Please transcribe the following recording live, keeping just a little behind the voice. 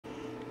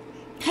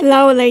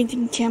Hello, ladies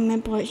and gentlemen,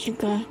 boys and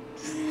girls.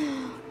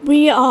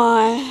 We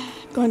are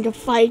going to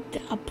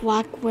fight a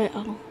black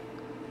widow.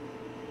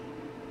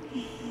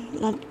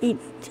 Let's eat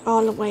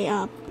all the way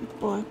up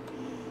before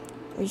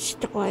we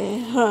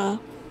start her.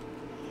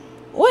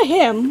 Or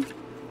him.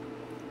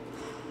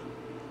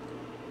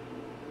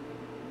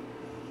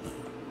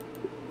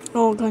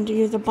 Oh, we're going to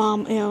use a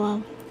bomb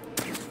arrow.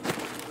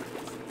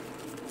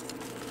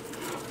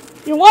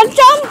 You want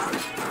some?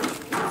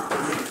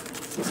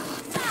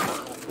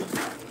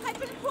 I've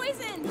been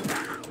poisoned.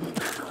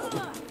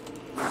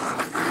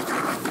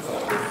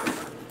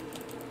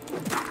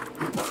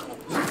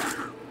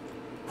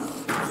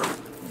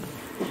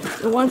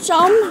 You want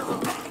some?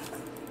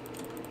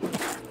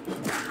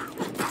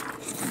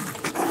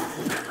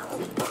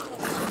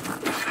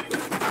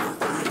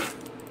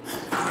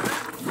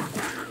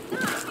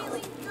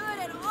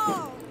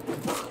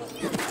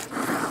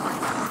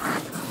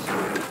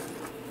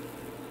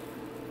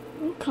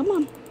 Come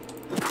on.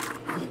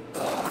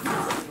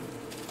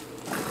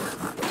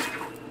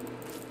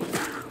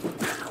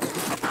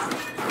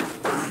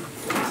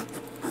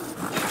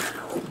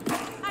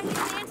 I need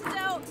an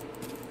antidote.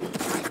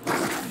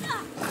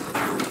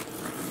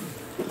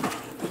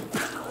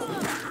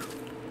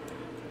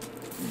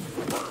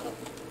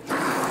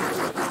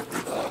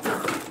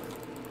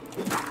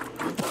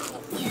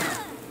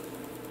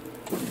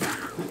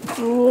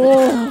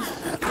 Oh.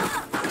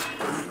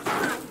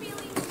 Not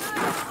feeling good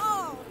at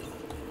all.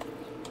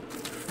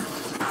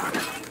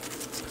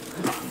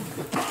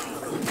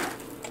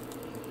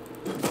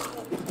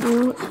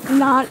 You're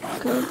not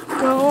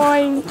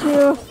going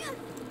to.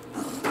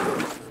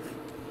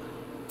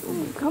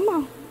 Oh, come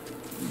on.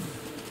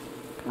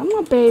 Come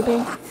on, baby.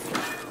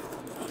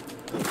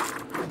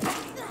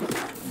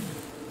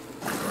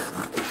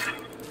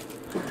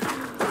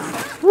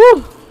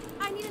 Woo!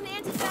 I need an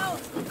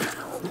antidote.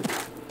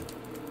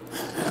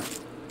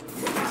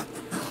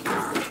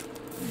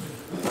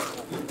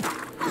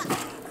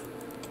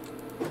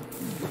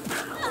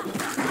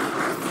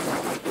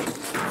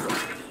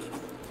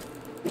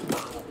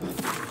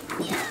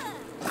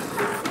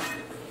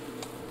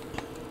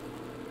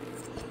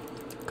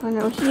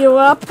 Gonna heal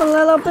up a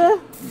little bit.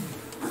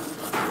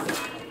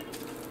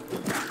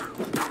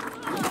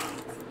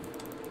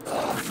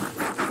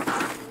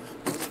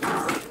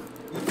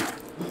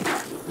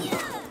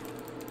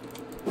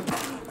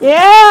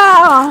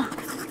 Yeah!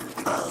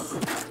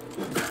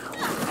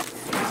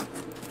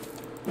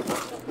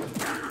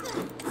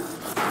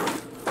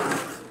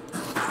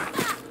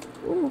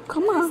 Ooh,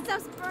 come on. This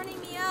stuff's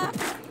burning me up.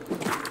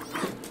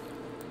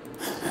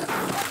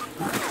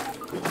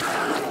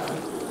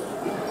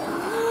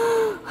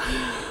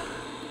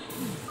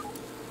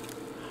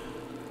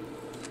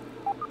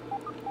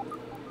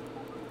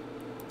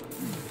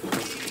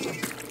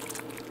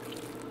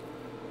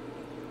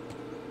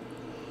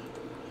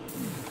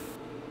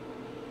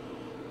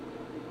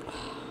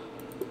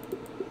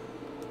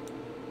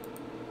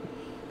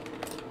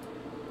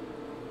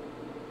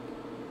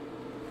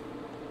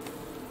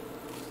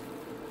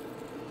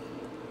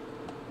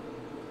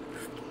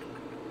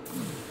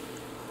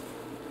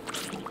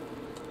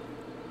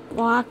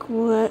 Black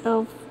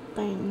widow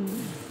thing.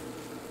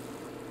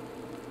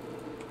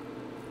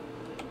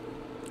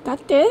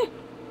 That's it?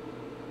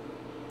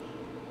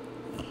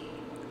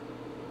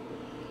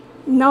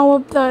 No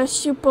of the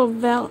super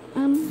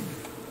villain.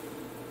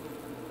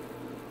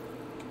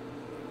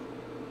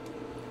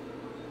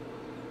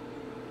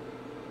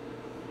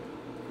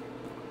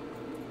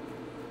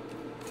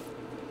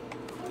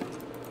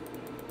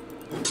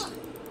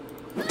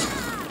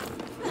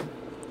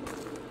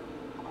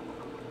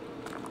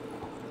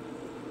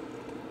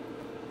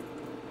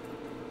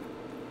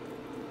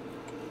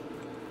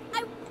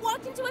 I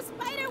walked into a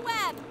spider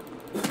web.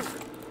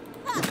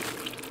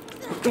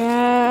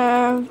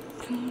 Yeah.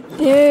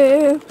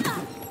 Yeah.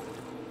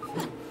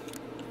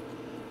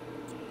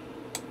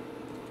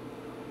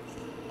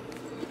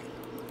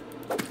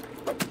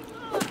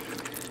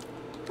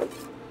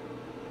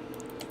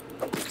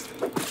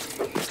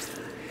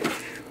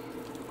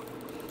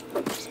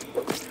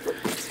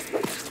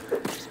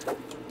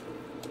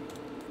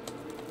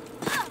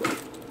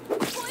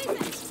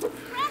 Poison.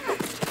 Rat.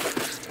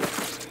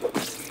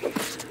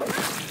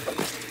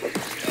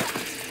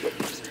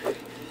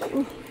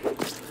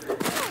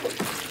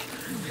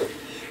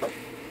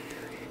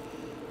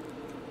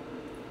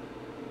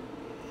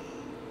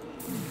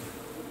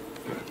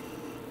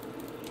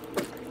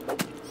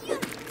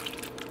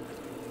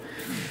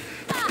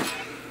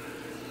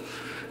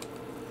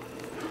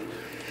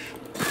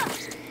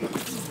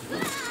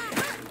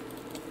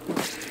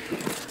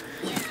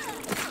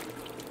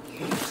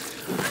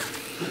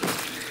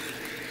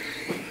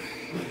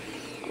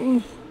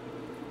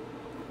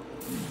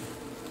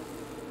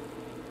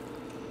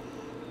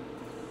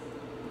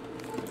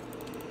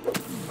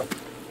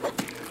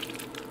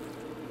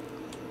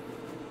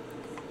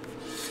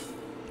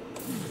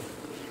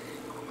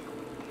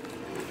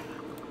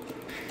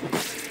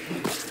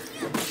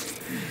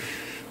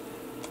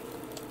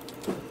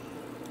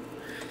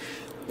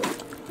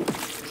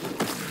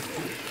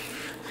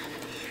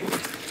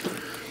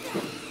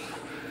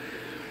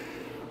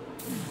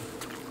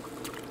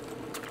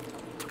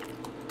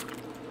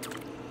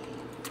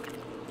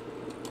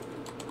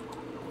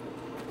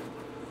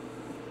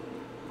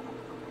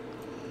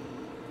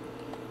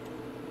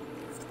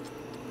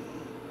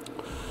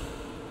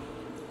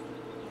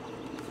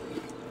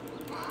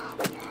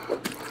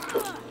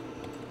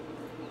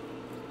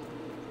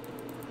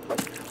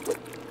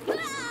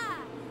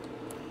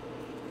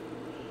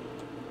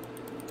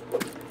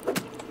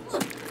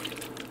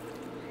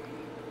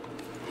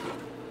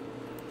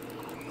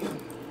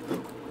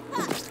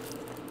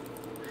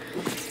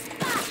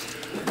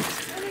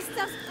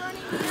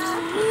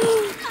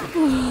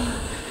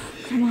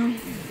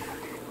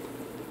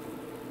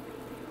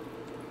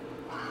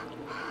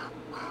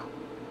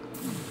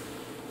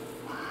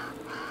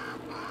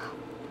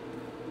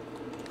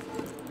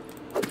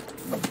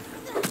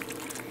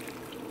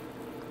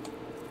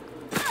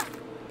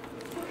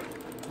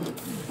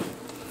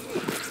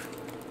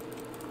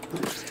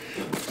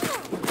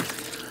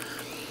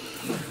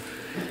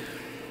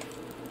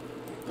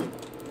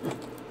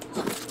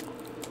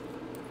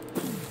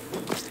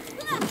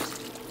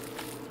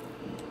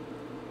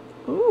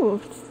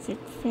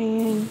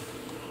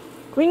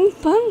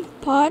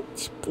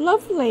 pot.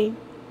 Lovely.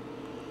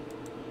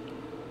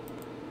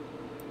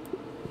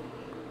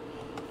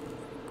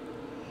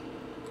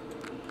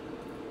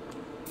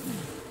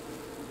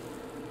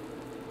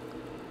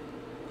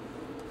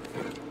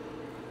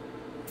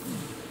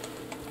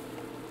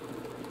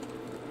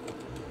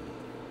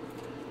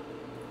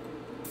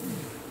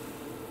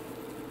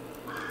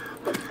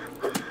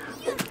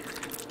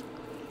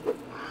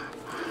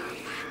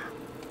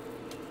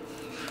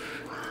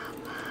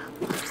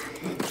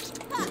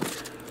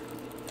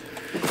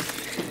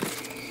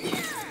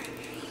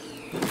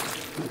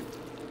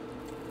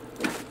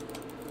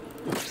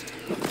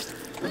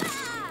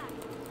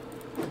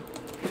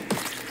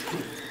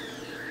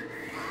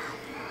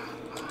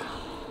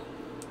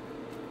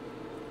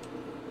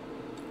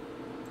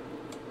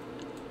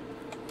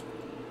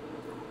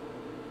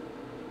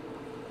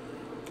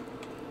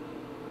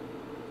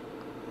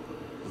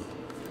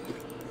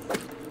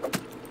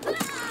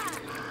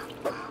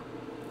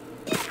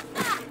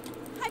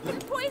 I've been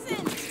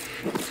poisoned.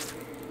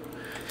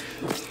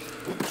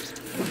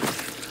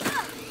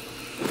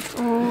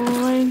 Oh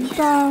my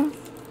god.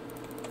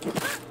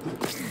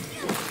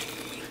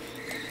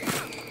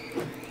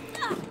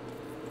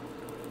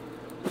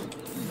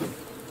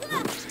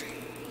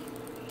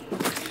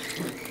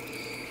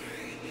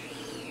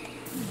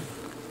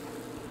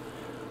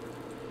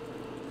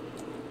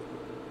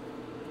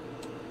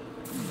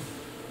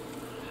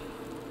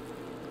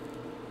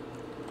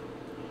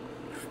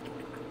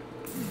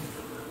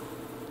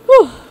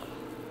 Whew.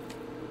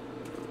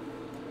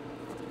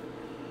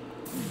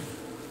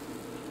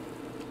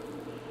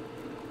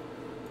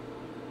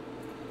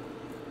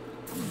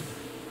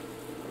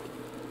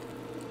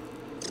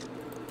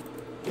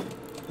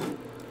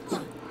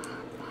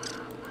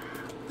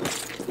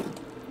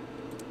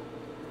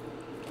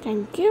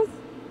 Thank you.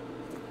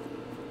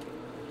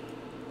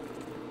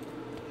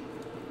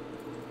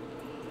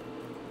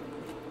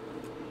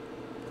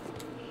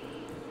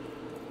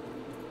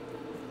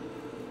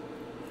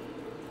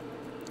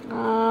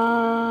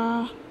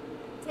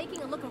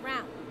 Taking a look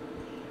around.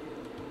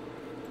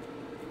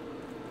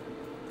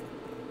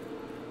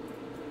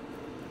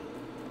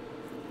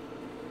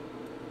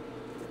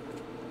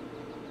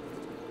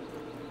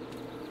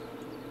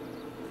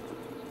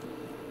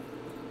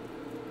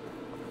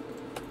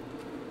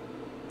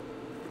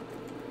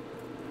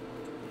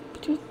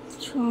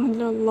 Just trying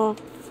to look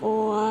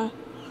for.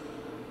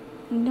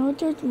 I know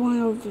there's one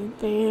over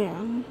there,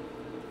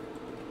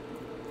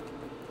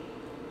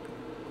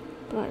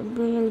 but I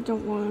really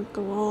don't want to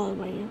go all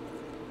the way.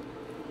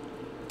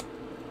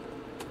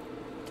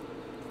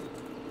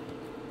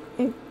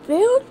 If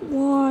there's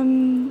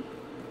one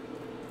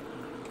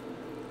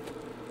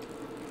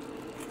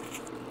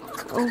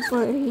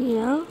over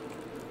here,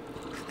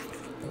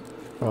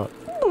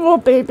 oh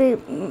baby,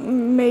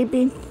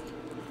 maybe.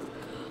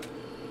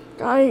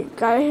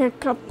 Got a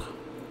hiccup.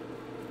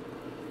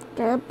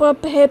 Got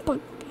a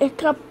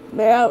hiccup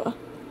there.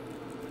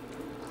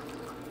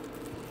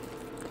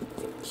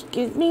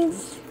 Excuse me,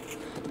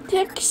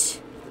 ticks.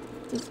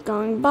 Just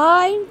going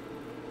by.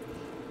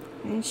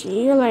 And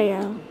see you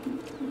later.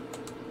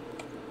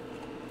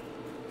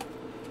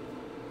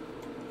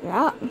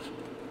 Yeah.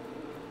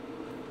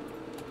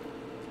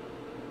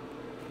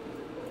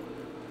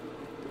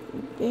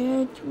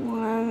 There's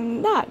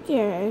one not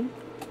there.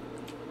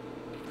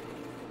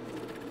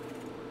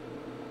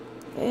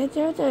 Is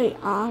there the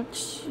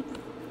ox?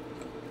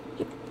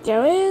 Yep,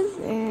 there is,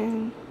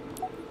 and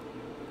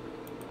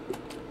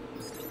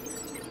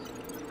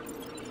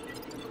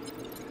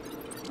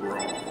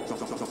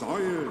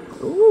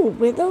ooh,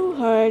 widow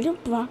heard a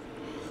block.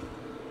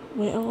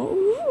 Well,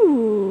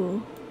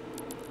 ooh.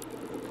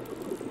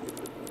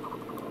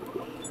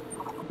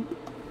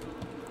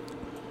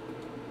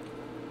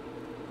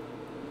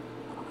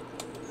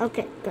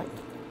 Okay, good.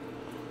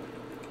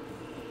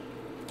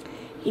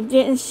 He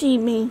didn't see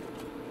me.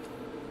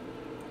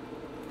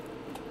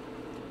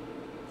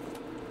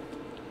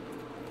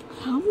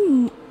 How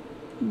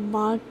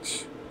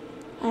much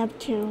I have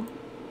to?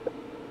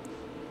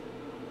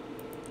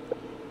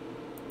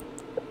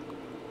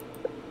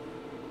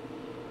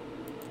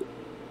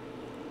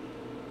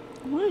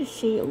 I want to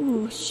see.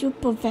 Ooh,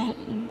 super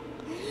Venom.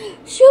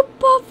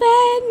 Super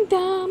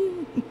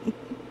Venom.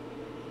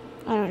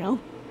 I don't know.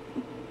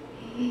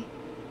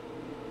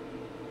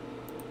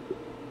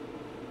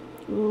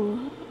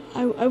 Ooh,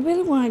 I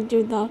really want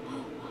to do the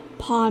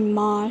pond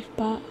mosh,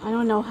 but I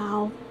don't know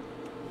how.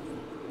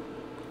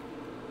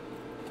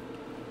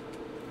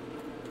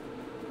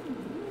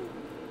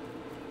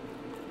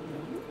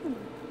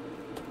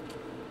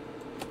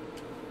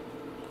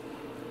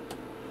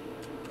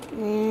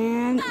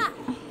 And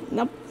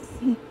nope.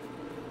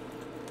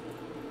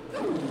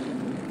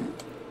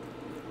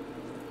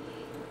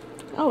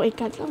 Oh, it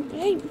got some.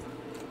 Hey,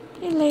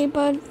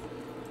 Ladybug.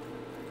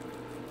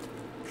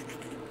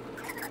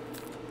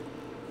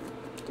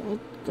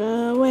 Just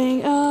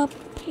going up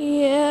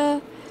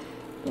here,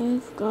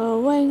 just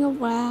going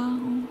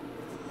around.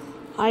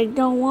 I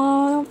don't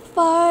wanna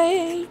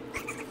fight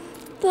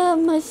the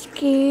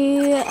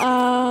mosquito.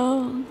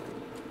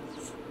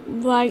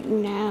 right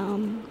now.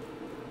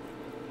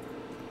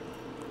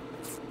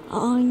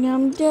 I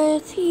am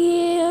just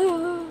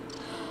here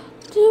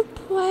to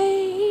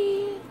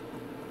play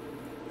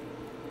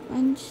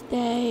and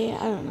stay. I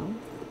don't know.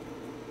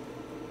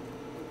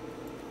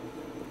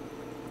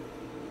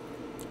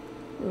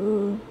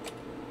 Ooh.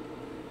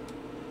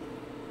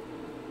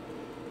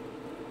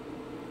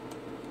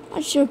 I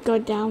should go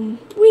down.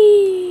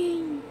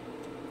 Whee!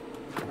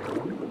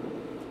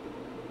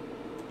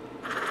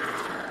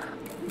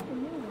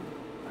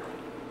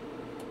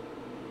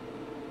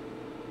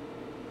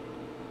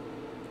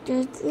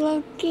 Just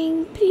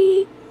looking,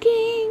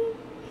 peeking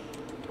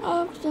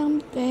of some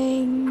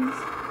things.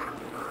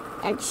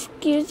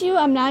 Excuse you,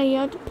 I'm not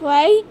here to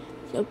play,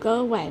 so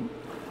go away.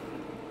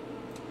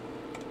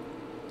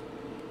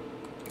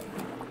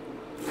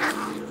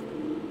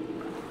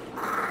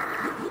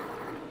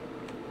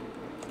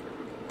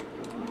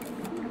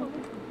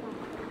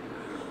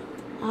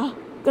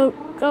 Go,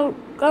 go,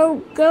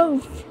 go,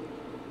 go.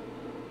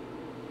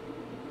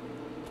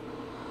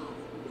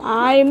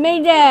 I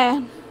made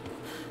it.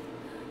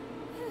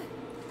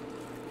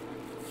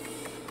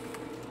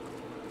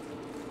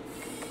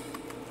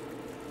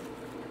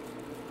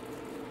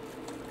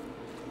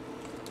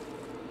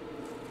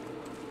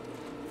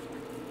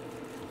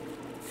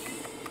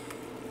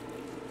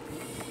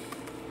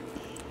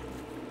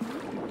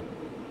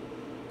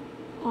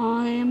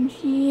 I am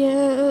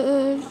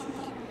here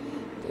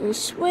to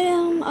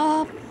swim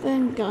up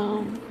and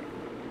down.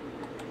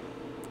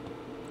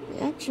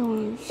 I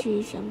actually want to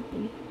see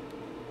something.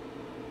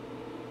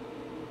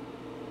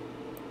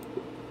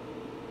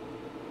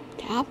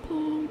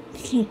 Apple.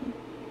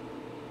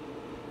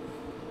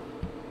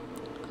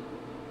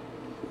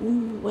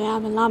 We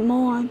have a lot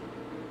more.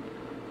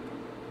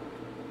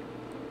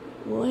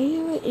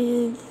 Where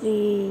is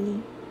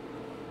the...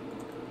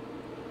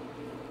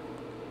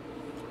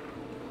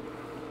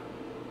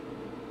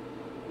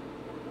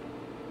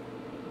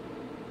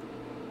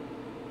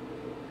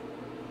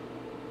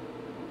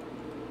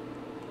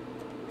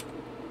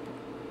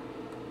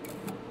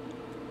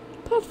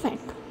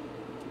 Perfect.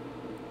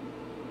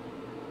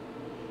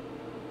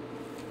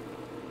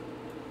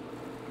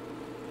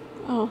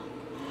 Oh,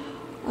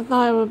 I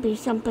thought it would be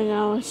something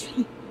else.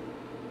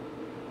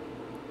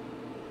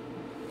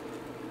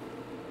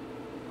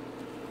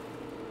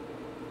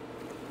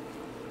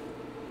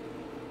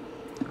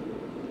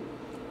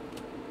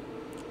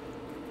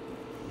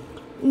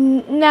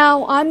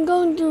 Now I'm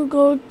going to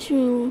go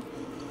to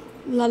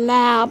the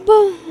lab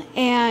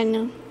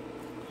and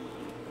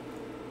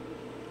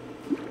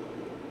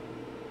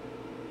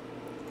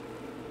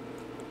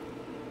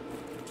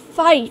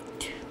fight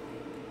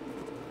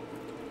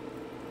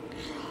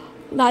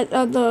that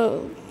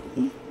other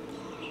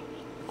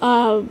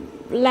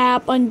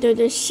lab under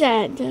the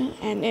shed,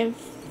 and if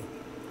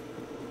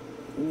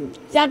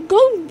that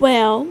goes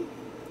well,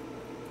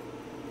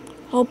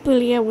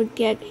 hopefully I will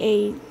get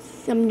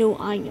some new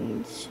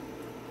items.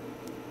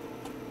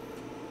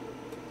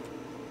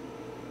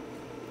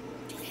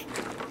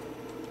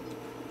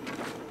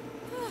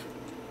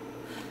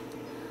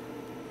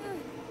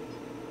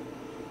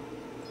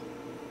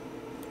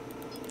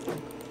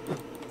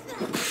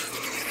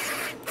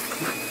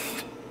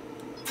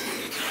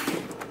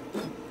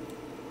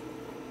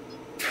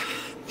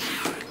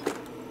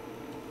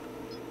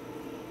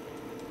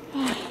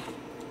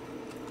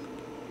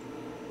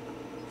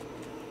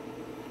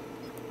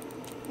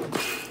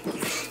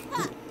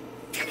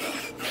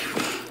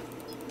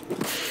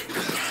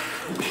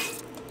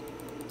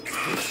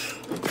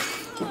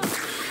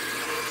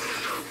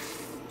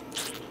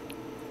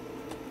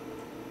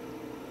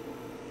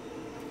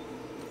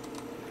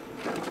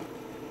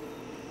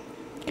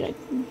 Good.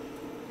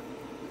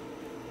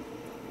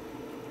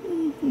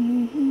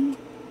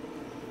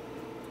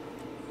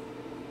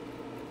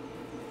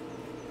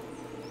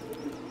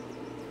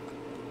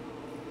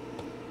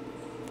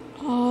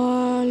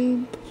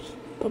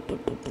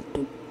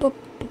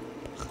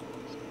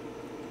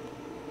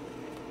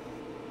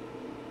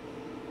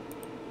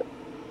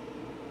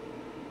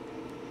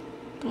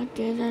 Got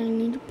this, I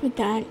need to put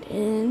that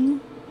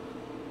in.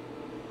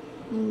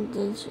 And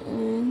this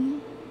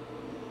in.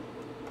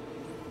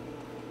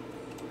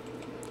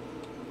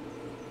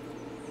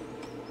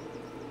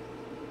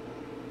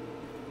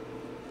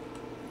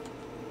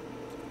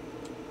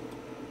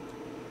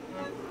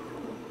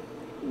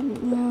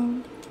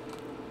 No.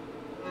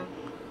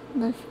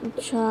 That's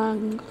the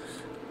chunks.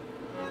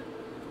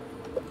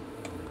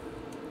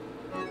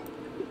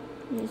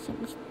 Here's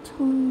some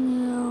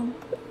toenail.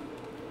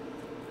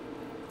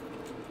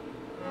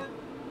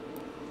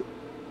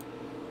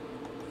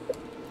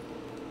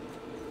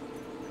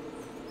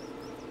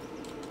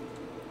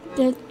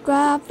 Just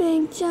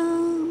grabbing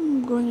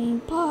some green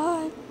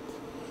parts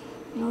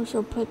and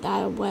also put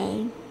that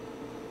away.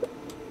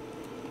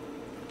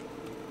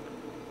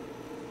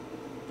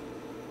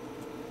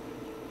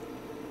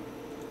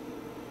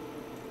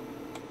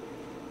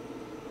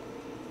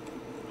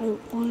 I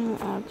want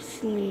to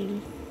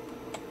actually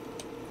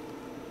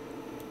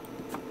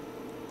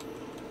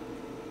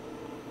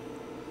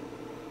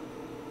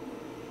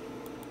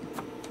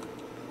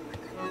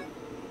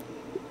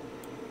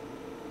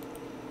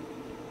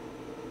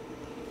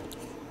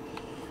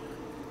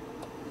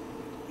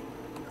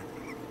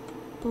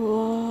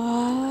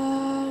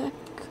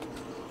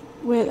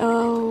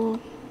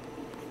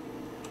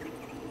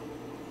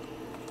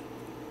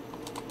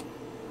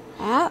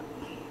that.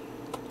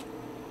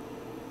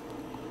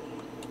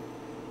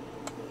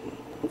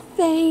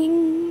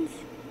 Things.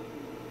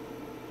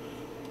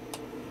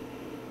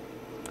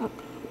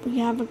 We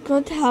have a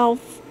good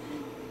health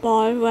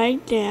bar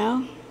right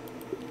there.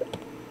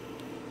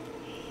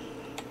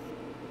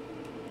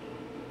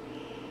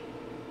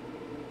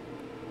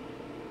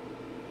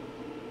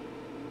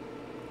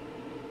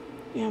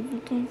 We have a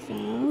good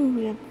health.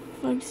 We have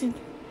frozen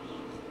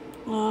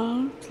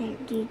logs.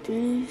 Let's do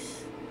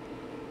this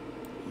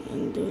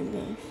and do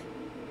this.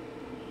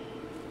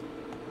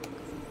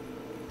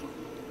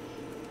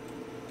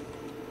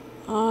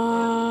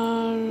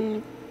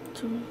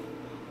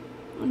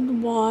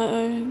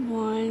 Underwater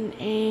one,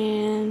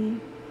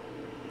 and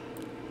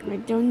I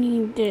don't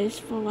need this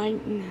for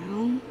right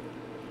now.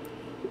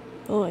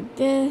 Or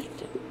this,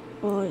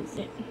 or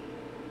this.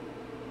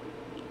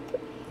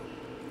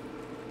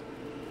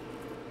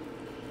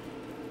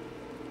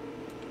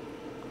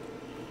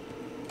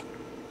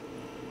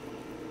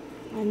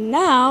 And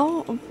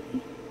now,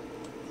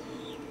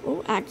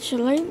 oh,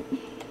 actually,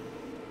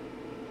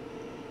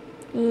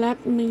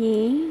 let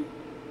me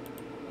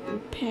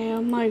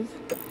repair my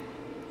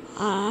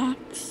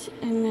axe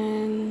and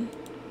then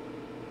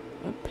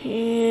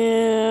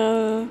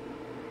repair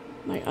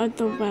my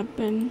other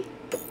weapon.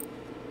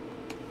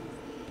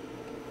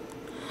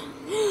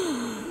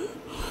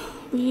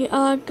 We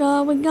are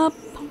going up.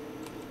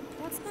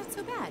 That's not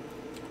so bad.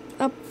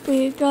 Up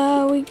we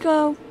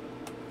go.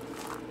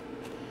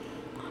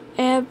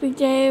 Every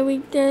day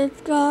we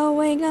just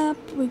going up,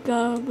 we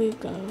go.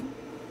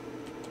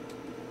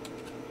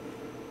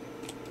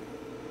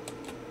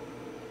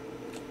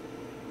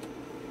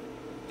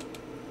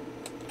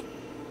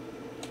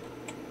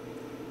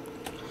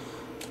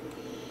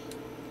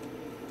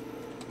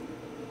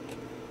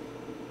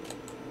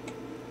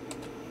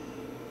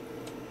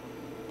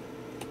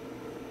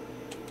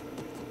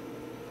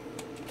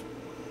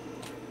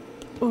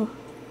 Oh.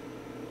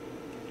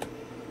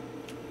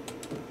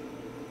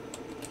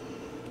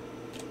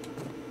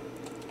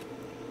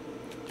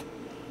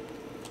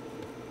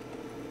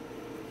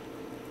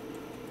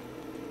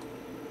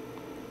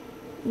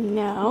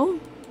 No.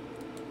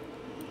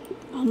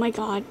 Oh my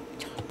god.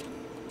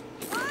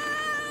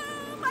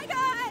 Oh my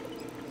god!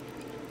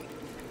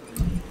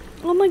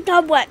 Oh my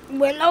god, what?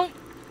 Willow?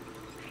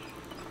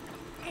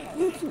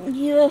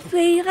 You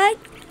afraid?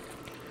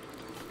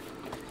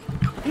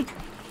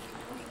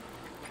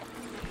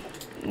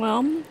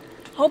 Well,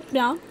 hope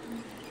not.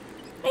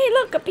 Hey,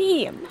 look, a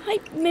bee. Hi,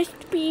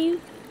 Mr. Bee.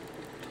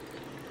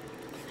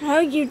 How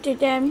are you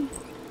today?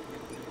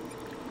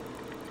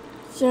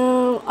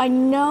 So, I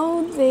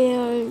know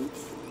there's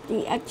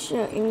the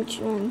extra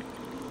entrance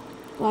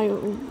right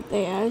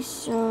there,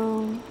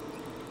 so...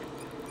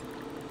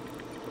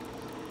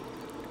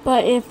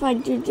 But if I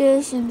do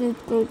this and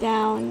just go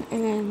down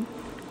and then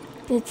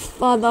just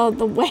follow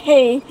the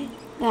way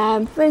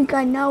that I think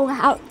I know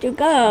how to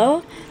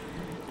go,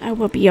 I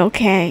will be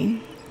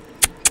okay.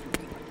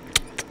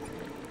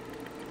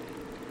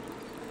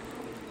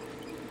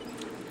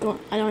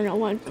 I don't know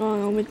what's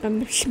going on with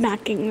them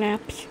smacking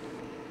laps.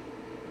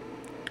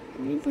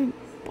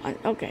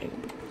 Okay.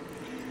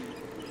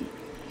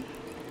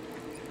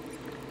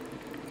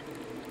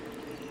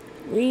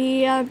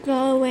 We are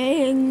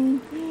going,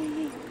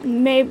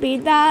 maybe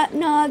not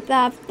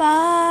that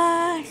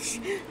fast,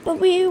 but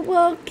we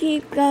will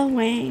keep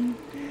going.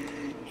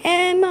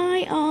 And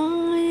my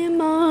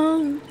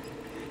armor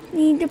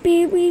need to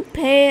be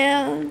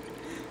repaired,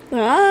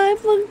 but I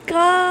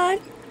forgot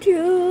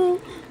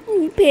to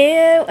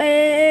repair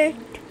it.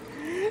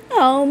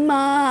 Oh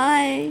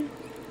my.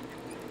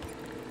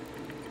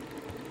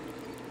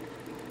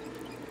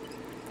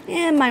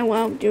 And might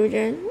well do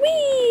this.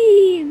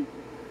 Whee!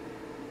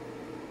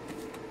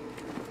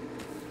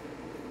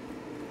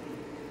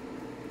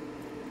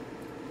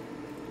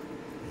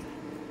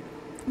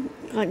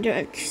 Got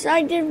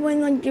excited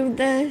when I do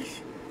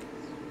this.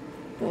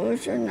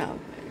 Those are nervous.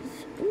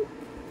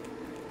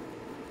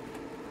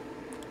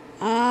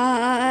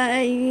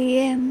 I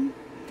am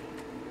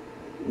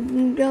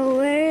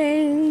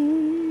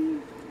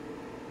going.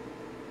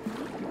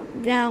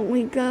 Down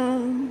we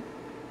go.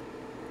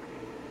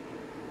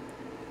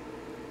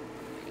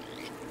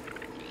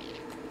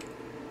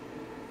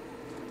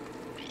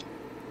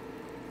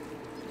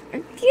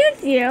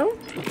 Excuse you.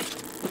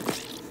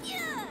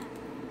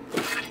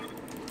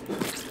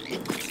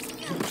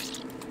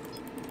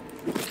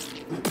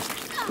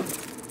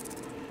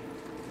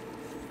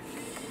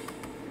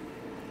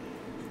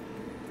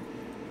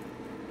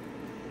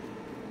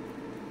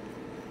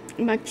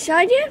 I'm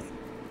excited.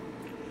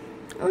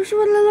 Also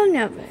a little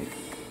nervous.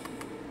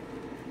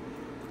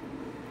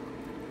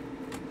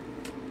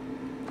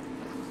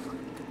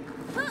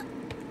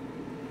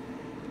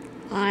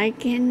 I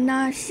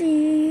cannot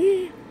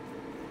see.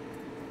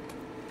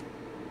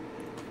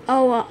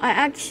 Oh, well, I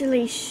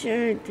actually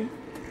should.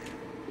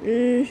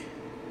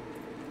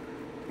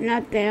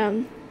 Not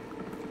them.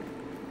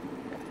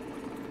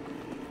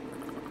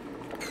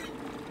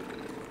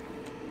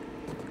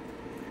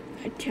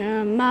 A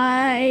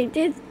termite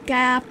is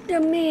after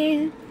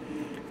me.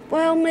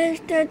 Well,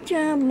 Mr.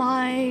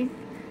 Termite,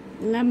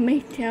 let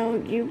me tell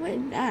you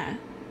what that.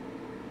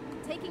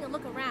 Taking a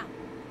look around.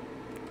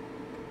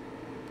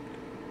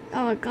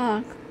 Oh my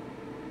god.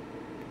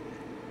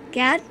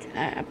 Cat?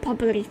 I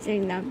probably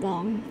saying that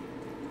wrong.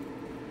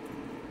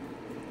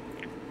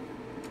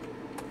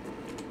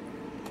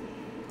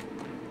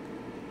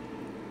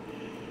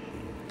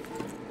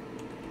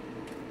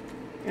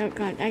 Oh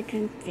god, I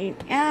can see.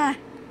 Ah!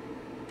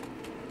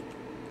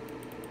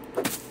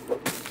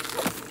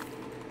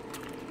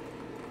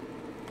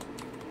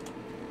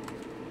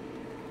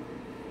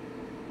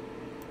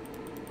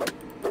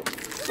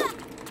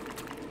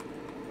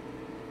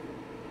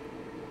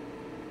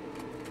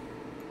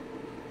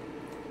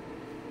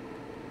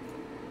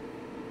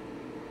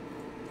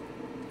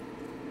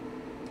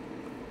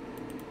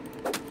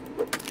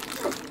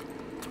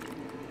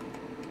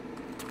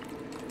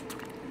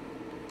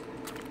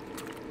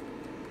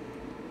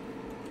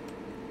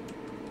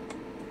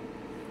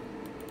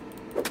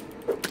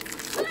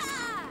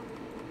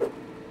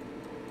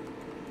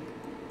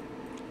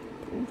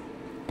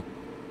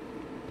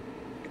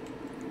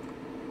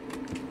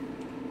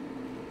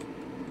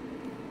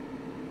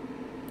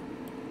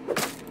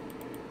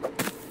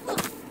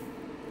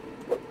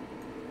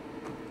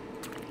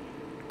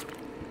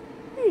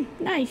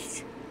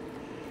 Nice.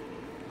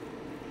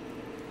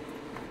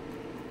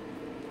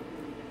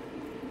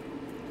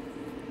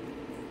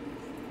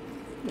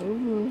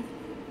 Ooh.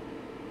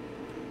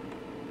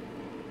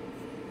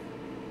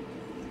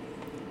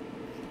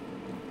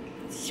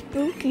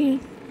 Spooky.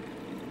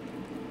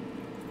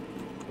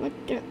 What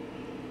the?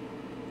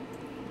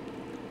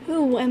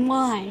 Who and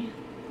why?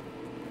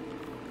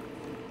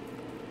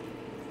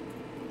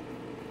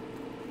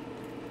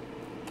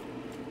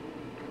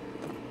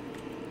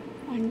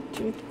 One,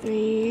 two,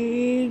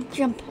 three,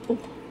 jump. Oh.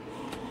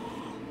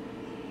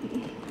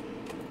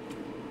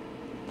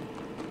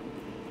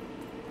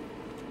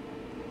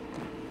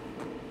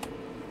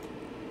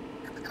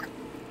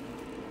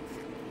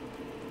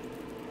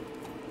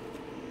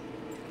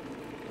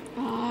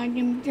 I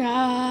am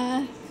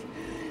just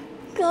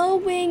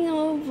going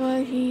over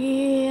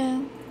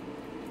here.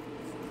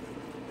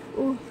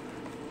 Ooh.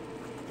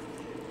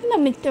 Hello,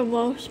 Mr.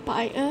 Wolf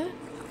Spider.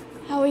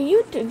 How are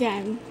you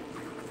today?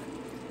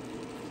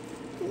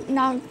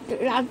 Not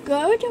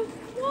good?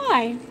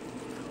 Why?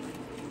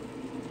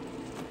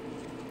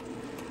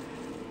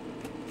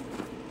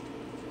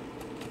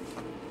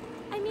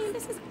 I mean,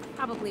 this is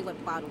probably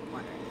what bottled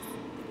water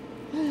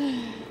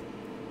is.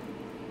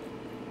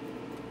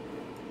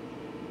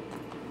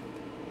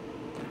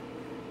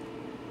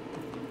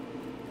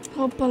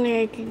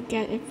 Hopefully I can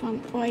get it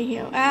from right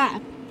here. Ah!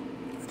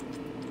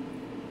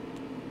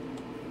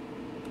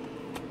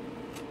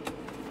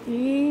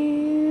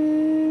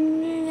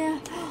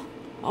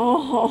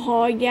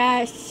 Oh,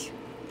 yes.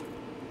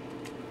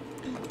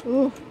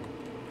 Ooh.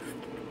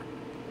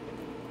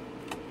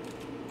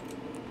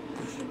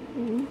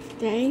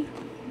 Stay.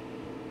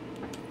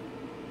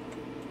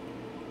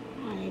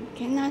 I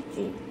cannot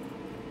see.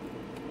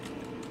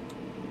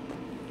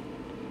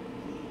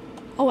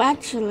 Oh,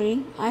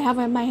 actually, I have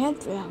my head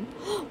down.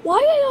 Why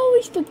do I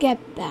always forget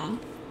that?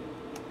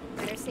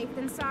 Better safe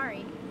than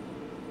sorry.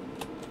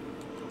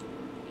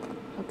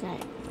 Okay.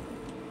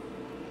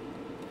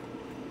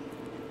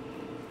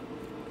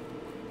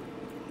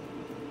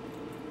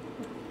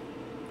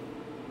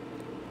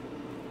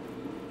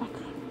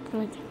 Okay,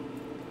 good.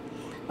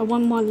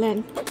 One more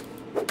length.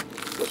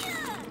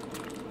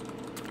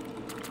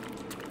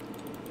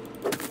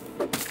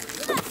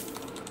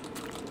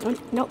 No,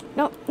 no,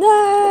 no,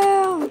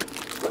 no!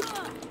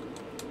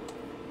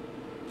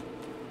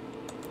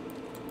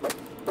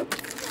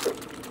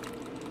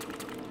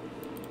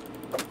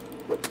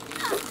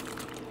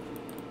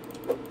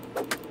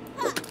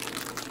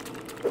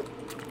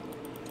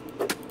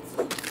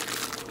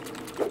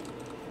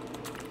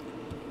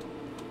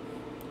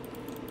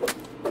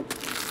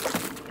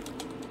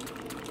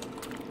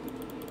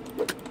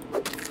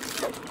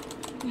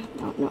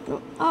 No, no,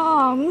 no.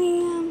 Oh,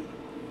 man.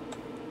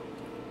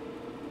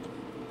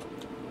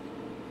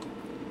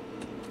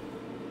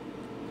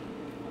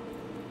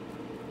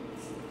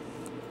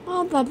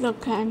 Oh, that's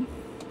okay.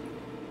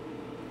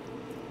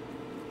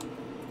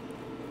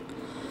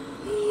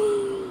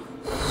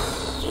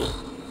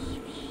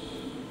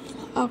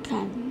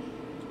 Okay.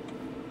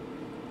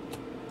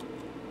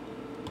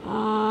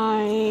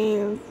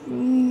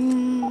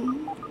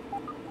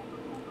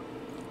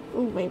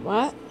 Oh, wait,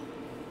 what?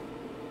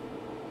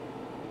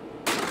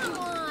 Come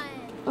on.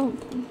 Oh,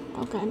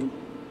 okay.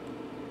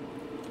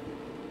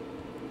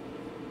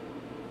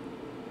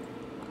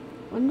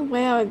 Wonder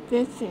where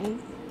this is.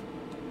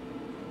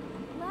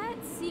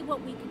 Let's see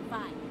what we can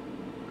find.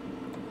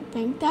 I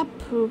think that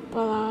poop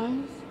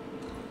was.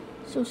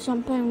 So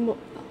something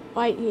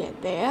right here,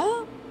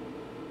 there.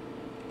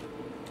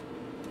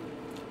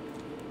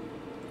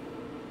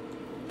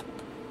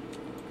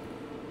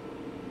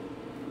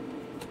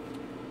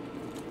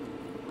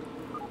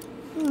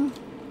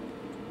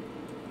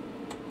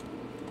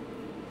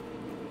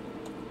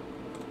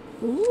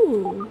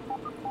 Ooh.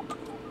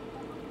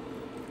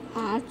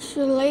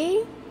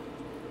 Actually,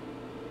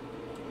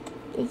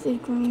 this is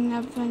going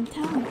up fun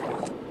time.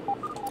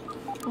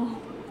 Oh.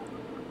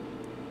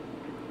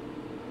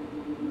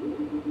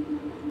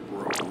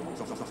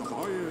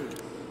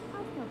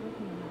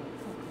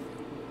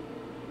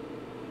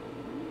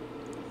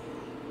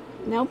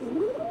 Nope.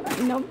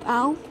 Nope,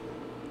 ow.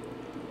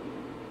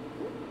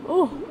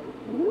 Oh.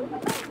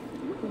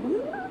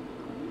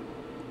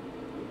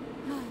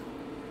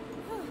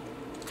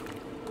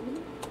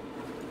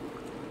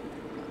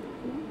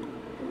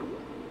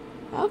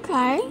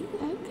 Okay,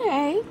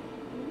 okay.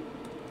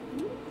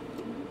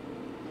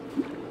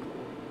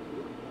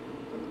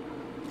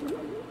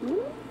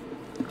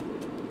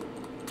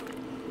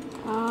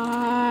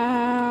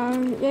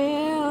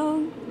 Yeah.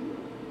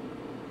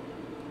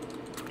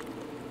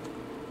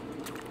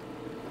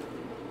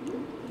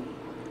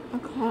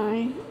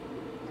 Okay.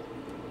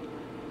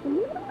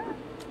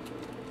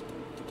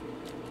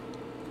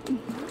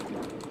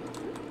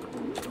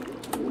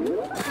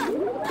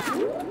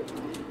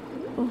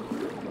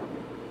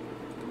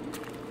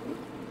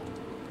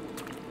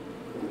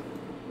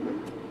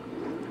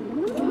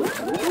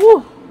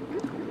 Ooh.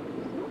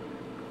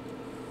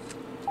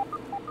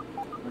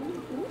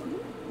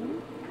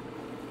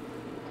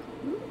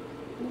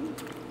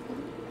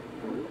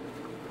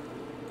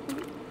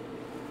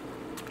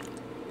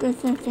 Good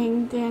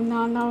thing they're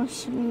not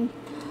noticing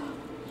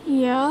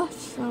here.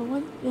 So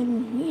what's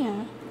in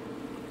here?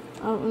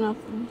 Oh,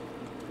 nothing.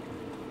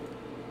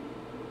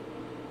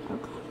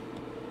 Okay.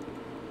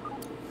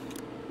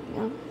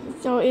 Yep.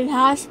 So it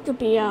has to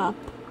be up.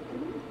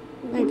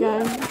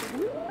 Again.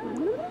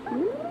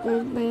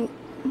 There's been.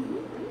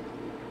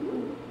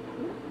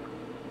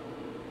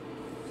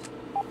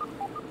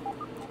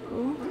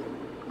 Ooh.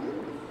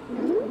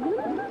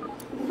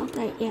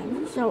 Okay, yeah.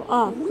 So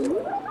up.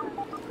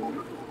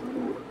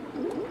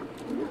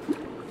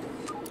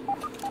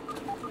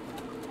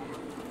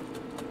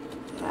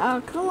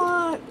 Oh, come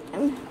on.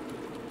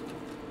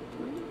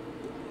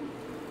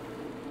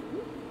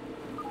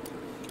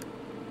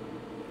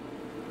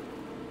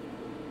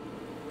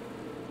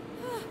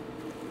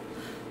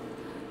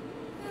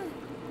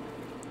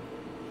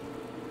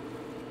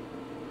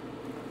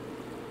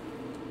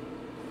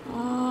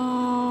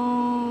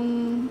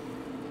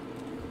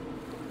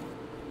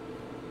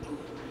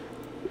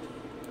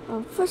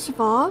 Well, first of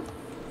all,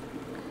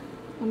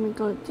 let me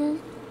go to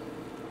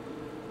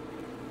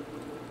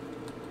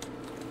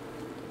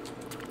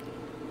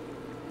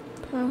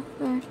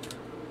perfect.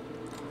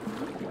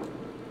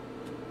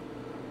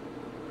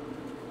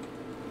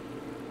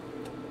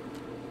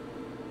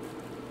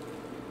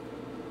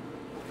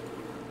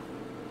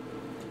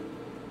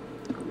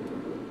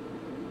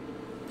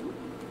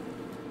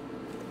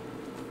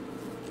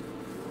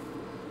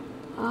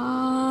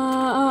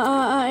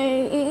 I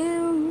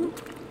am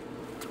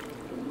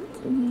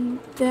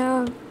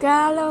the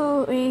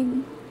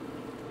gallowing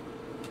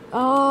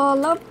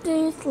all of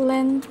this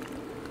land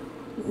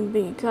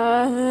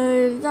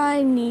because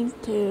I need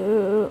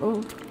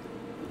to.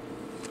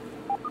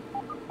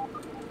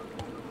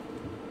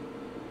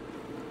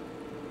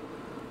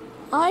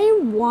 I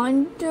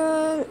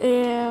wonder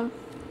if.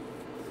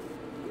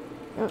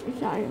 Oh,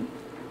 sorry.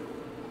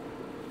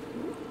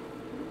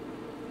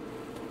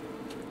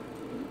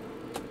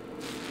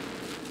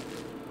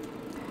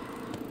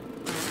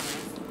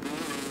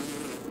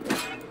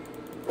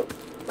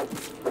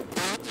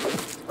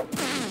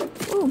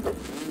 Ooh.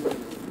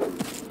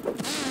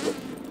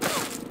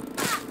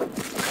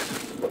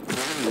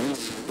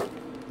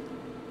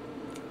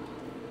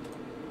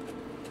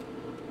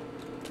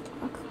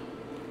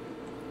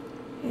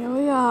 Here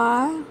we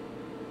are.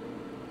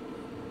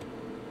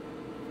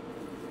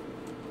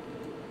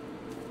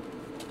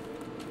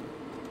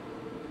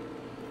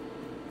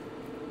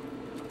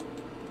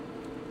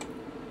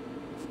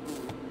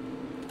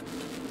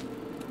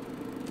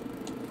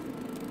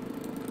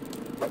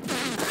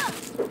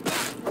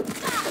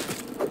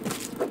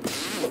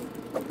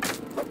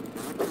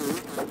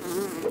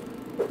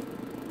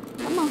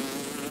 Come on.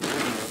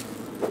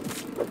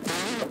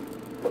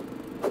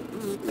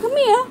 Come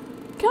here.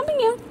 Come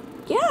here.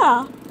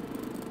 Yeah.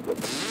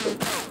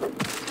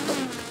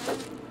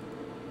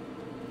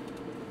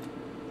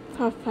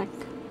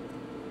 Perfect.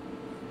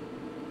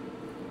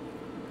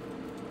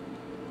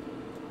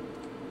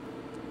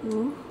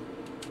 Ooh.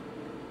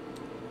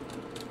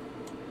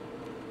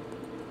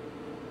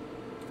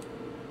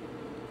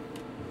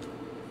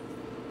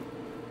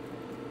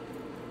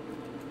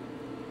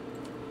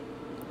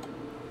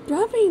 Do I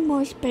have any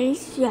more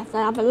space? Yes,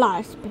 I have a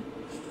lot of space.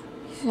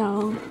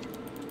 So.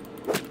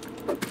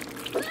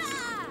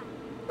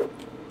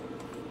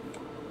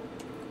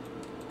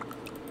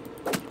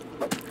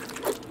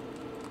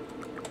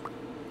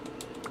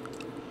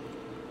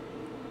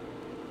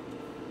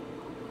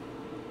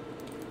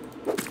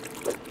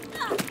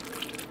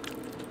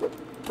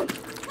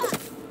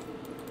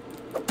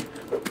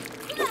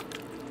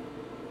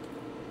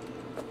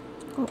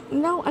 Oh,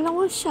 no, I don't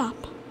want to shop.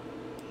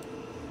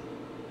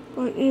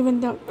 Or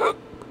even though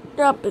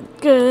shop is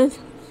good.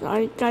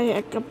 Sorry,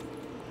 kayak ke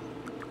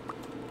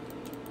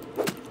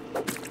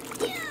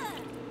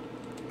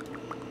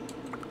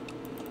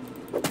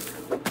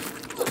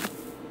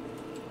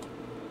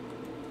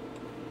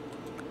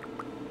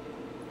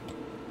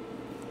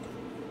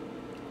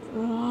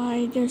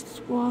I just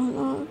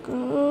wanna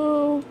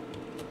go.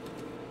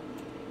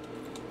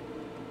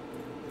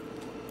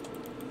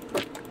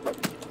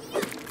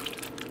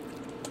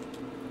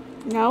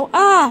 No,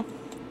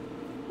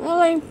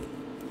 really?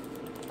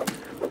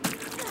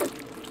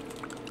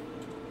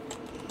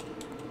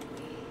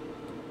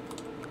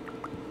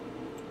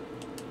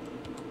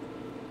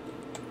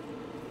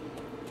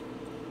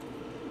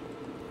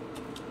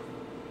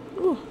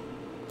 Ooh.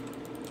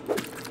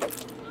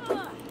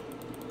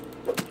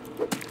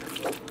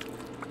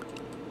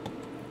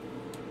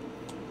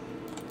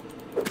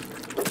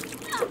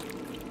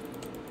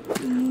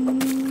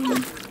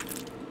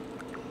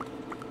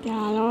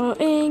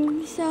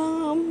 Gathering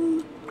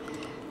some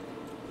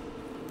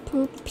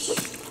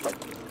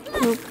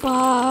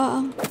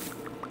poopa,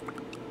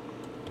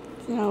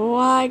 so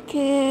I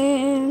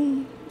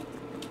can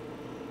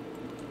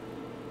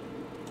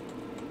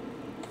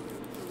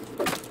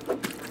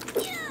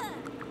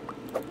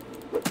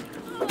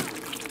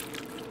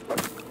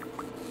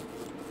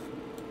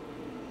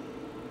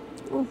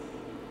oh,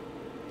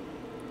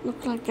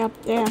 looks like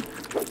up there.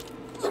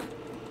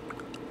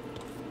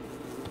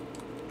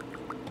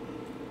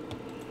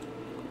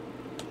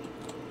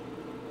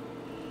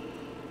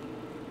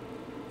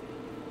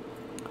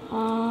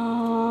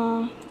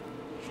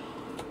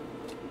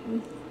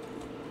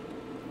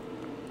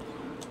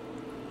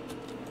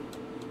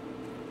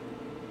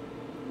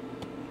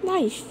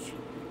 Nice.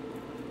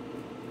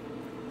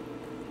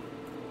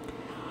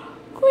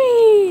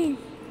 Whee!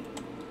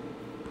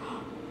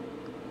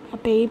 A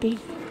baby.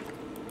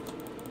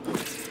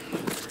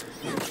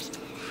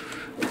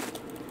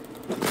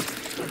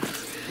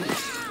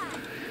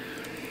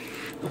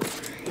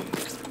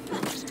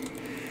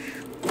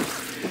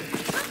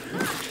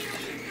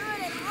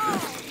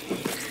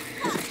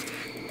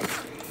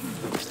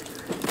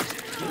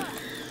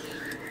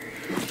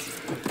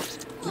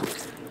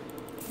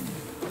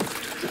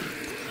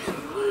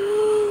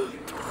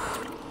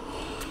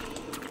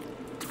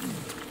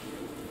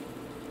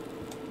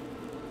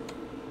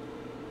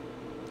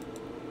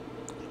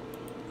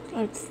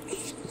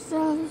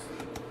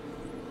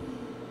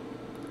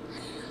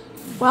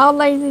 Well,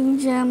 ladies and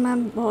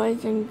gentlemen,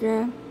 boys and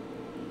girls,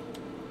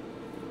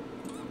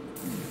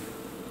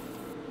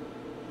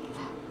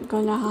 we're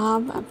gonna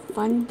have a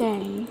fun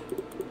day.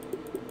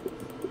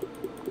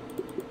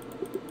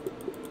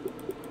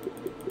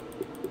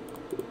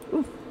 I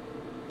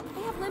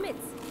have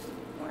limits.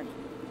 Or, I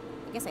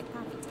guess I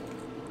thought I did.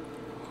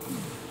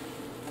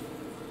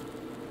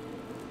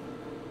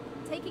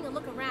 Taking a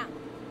look around.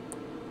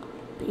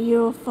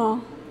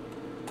 Beautiful.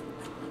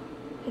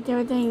 Is there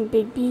anything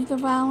big bees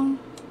around?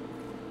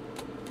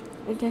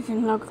 It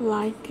doesn't look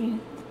like it.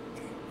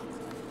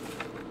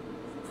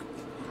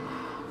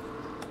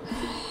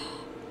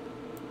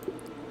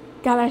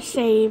 Gotta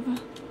save.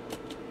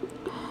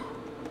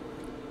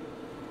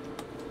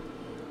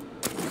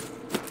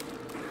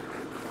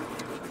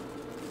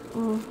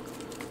 Oh.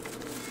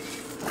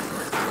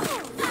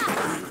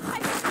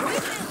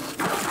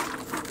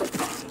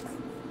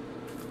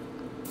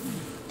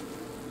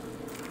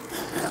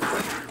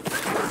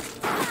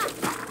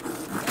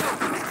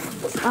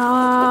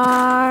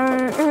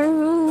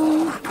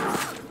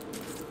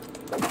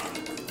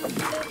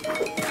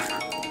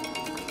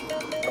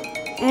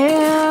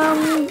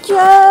 I'm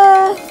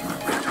just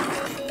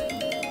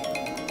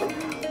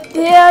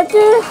here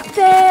to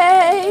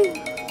stay.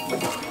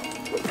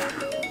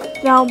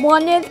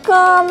 Someone is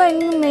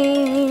calling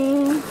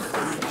me,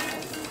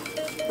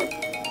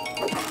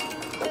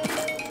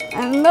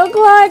 and look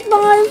like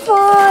my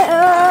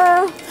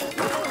fire.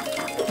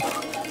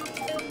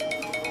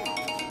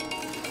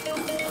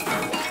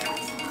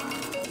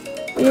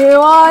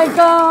 You are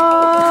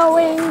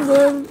going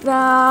to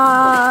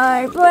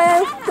die,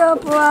 bless the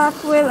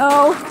black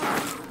willow.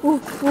 Ooh,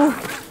 ooh.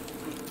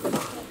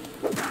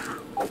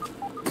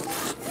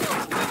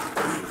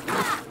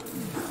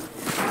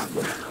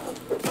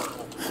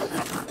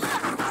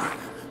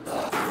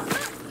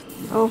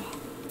 Oh,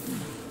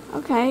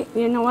 okay,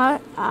 you know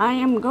what? I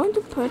am going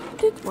to put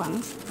this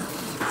one.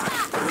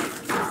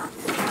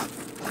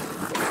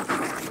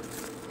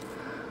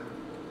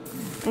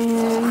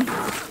 And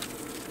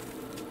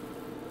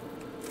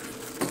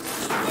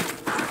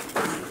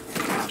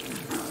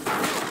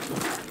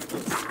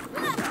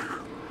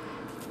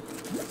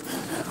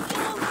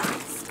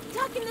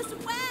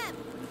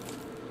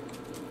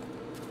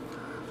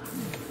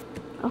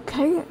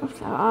okay,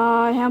 so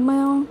I have my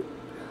own.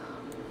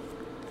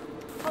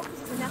 Hope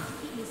this is enough to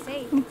keep me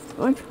safe.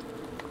 Good.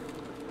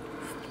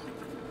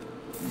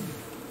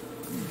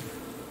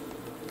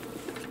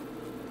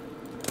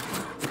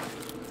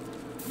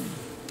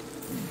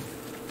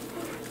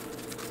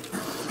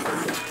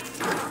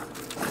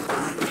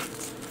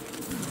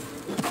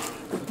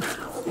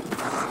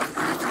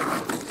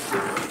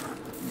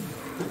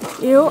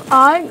 You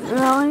are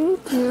going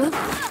to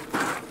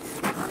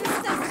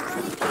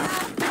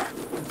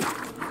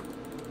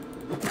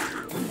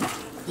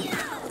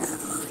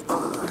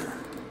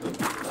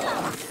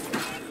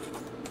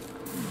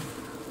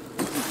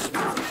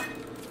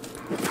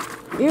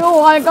You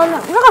are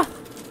gonna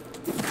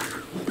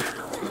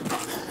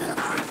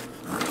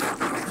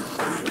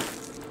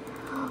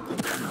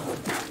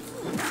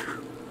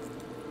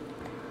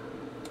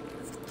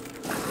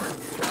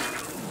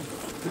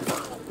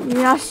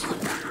Yes.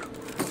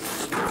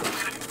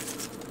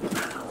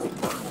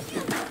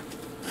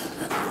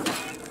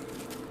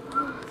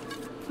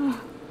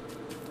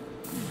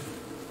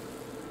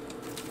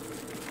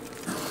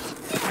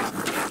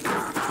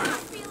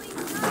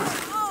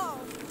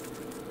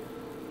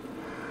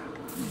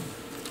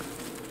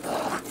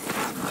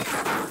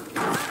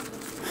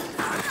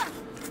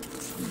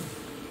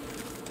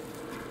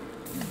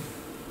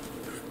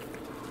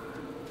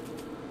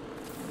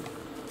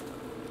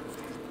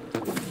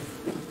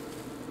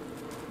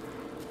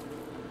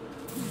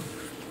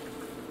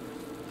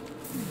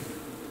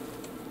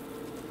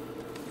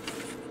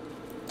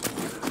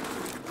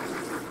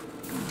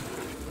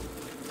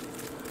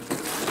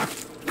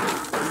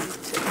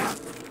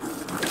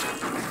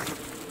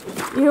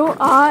 You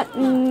are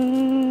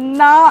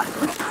not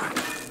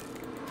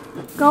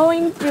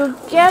going to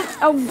get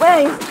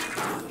away.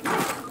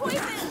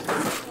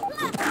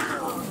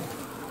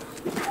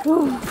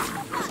 Ooh.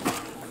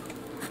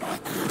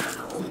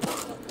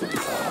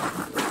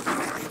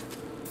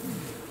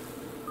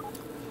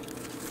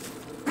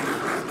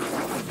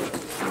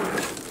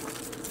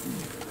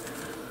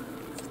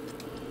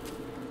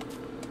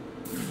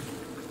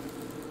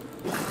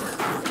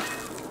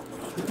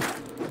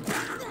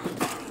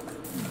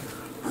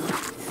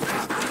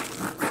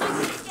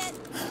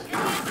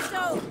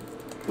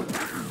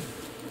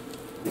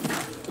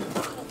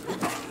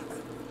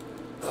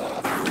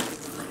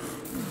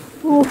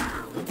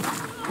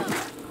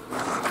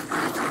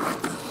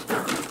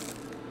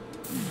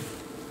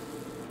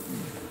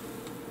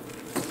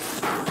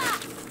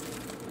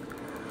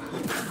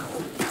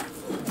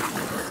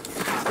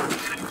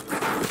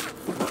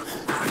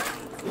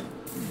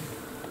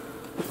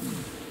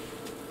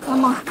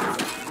 Come on.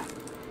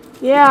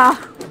 Yeah.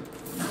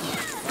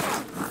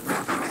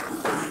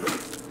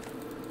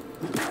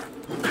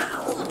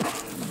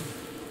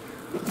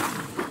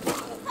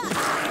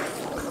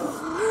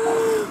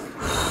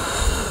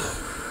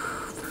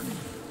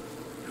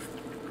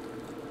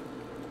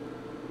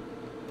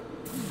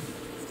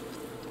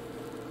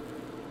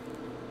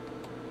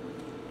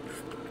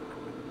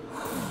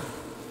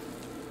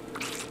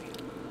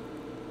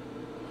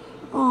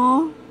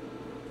 Oh.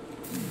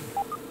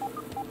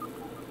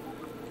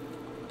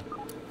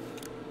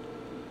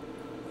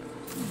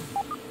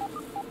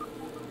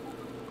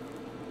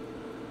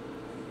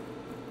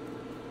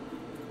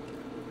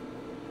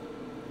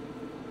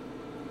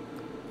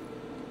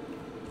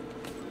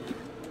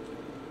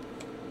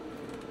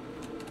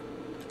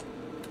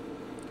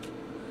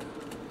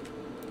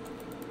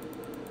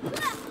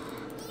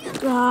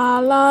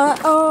 Gotta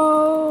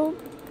open.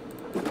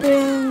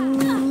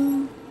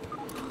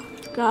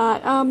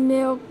 Got a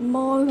milk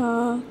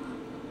motor.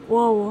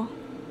 Whoa.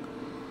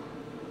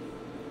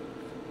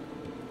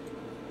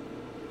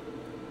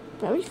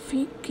 Very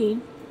freaky.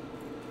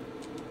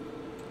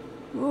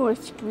 Oh, a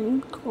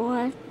screen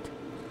cord.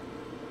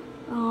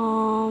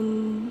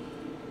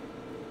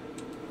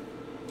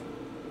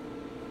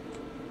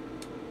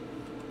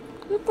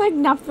 Looks like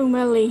nothing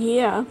really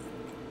here.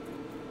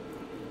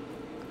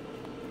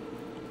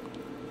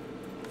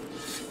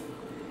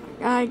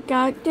 I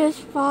got this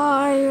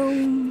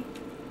file.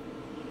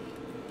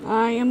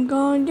 I am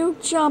going to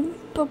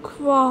jump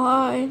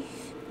across.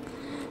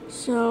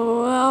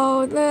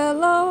 So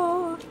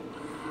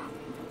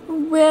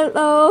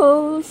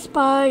willow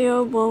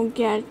spire won't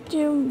get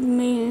to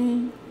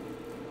me.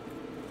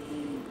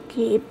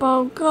 Keep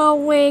on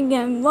going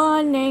and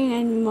running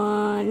and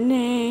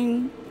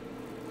running.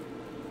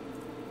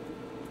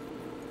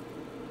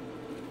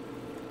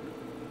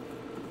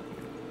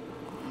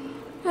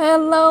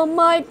 Hello,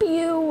 my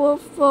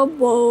beautiful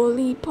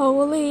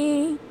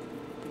roly-poly.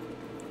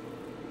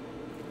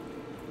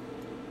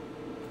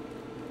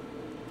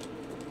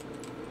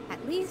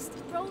 At least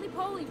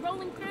roly-poly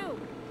rolling through.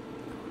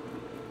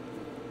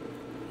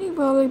 Hey,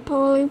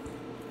 roly-poly.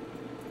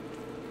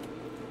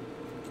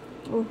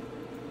 Oh.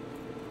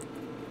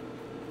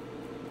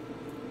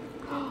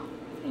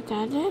 Is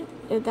that it?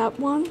 Is that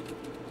one?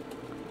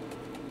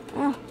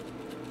 Ah.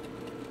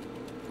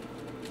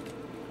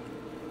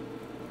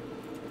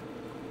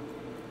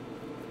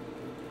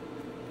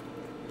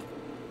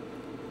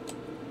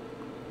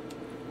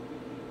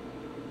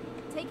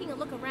 Taking a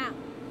look around.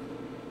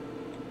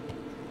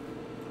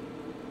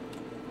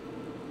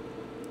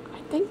 I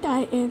think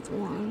that is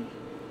one.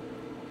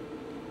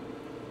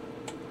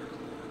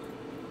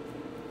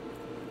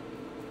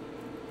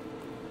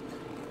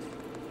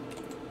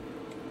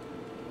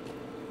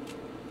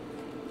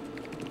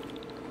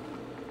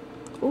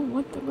 Oh,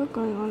 what's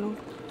going on?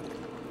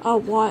 Oh,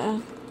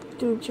 water.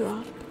 Do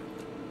drop.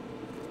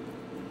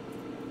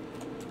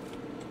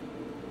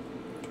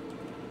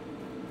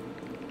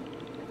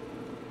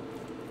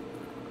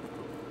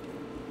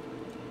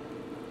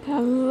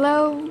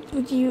 Hello,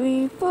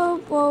 beautiful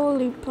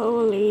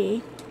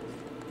roly-poly.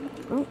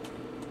 Oh.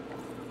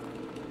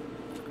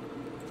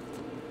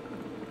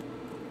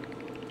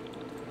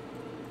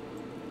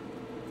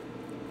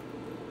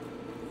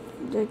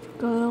 Just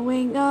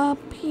going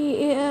up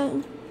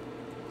here,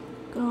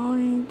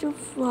 going to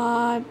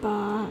fly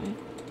by.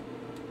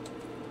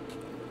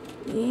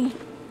 Yeah.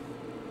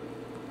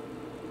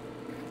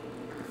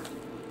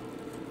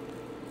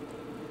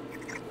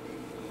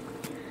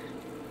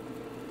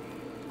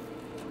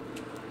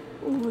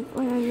 Ooh,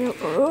 what are you?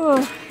 Oh.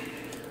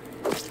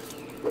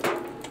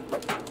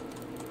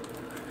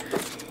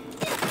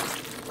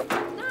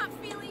 Not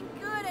feeling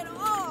good at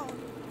all.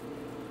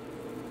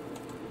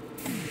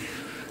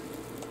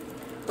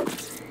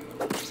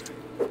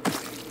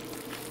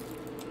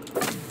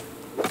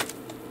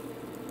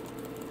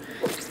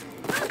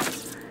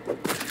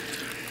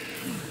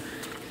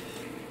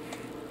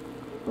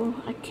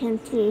 Oh, I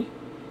can't see.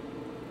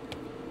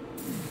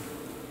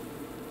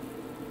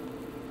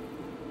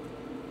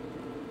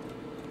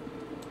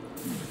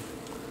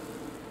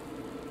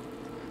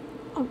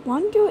 I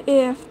wonder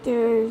if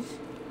there's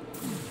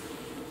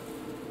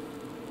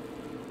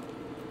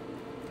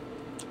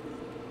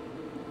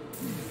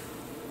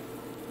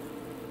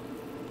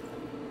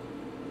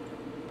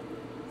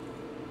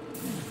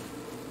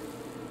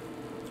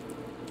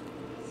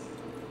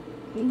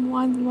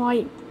one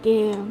right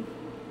there.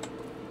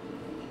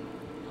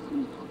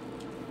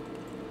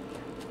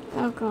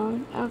 Oh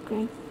god,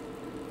 okay.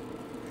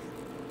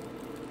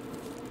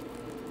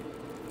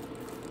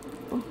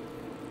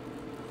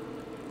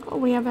 Oh,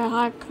 we have a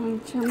hot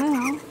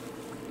terminal.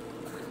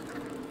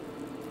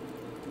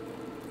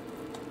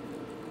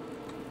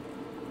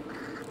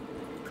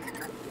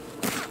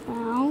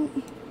 Well,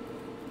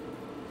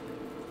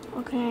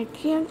 okay, I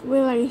can't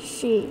really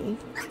see.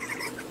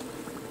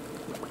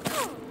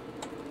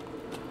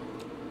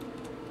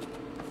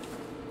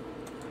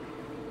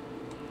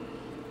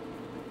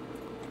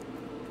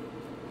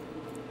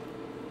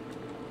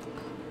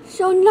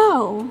 So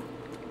no.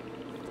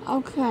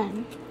 Okay.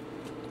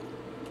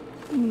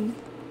 Ooh,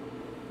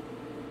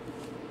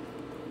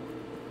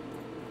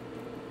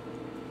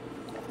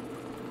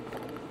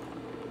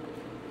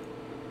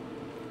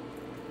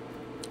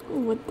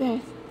 what's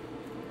this?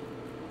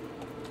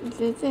 Is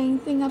there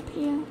anything up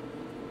here?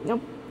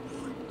 Nope.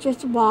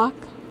 Just walk.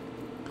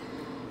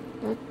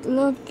 Just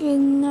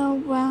looking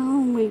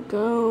around we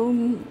go.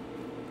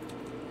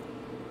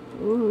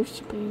 Ooh,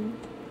 spring.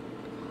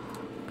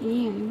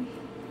 Being.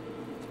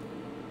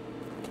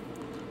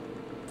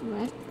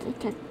 Threat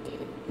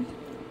detected.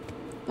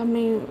 Let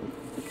me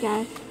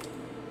guess.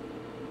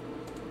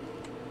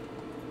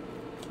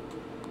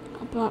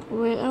 About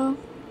Riddle.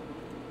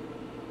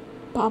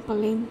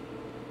 Poppling.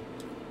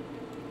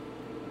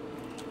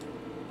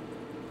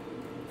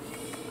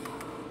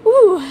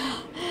 Ooh.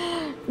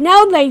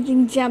 Now, ladies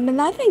and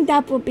gentlemen, I think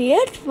that will be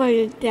it for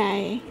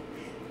today.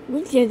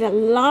 We did a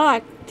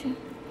lot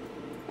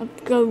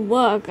of good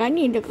work. I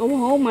need to go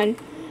home and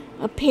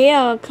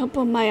repair a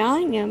couple of my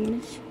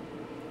items.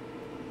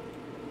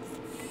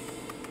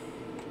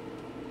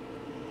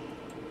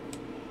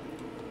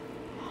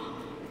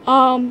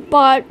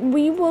 But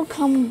we will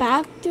come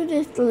back to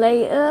this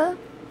later.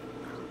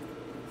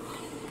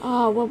 What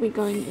are we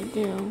going to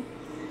do?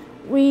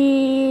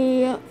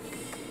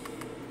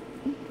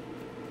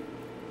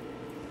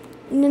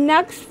 In the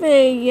next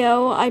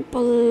video, I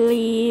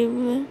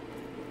believe,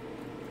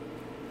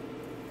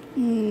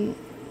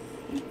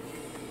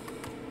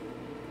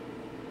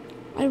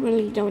 I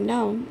really don't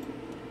know.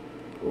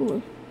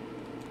 Ooh.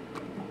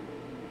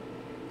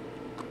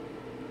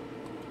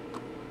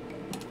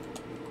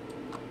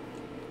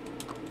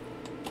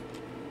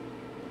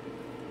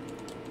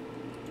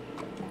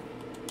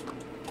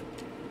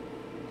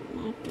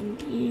 I can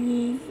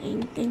use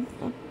anything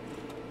up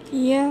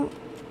here.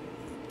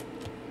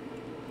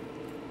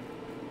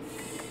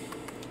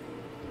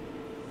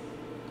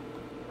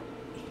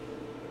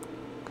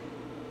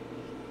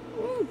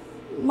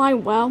 My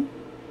well.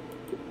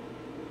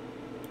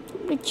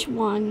 Which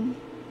one?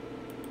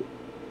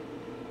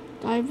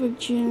 Diver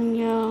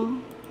Junior.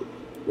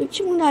 Which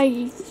one I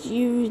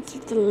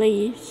used the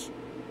least?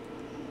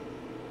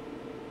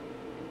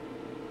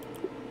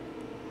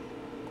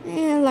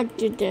 Yeah, I like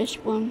to do this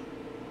one.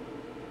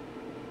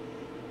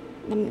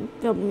 Let me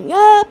fill me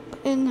up,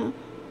 and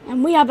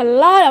we have a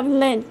lot of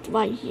lint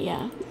right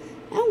here,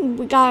 and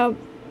we got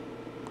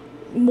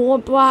more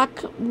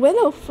black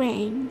widow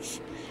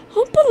frames.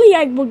 Hopefully,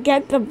 I will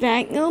get the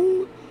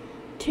Venom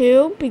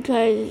too,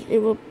 because it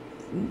will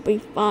be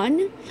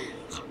fun.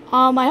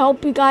 I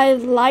hope you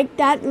guys liked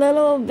that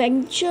little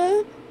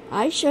adventure.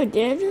 I sure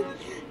did,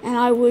 and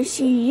I will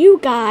see you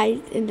guys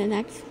in the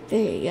next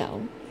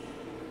video.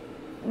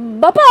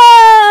 Bye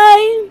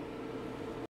bye.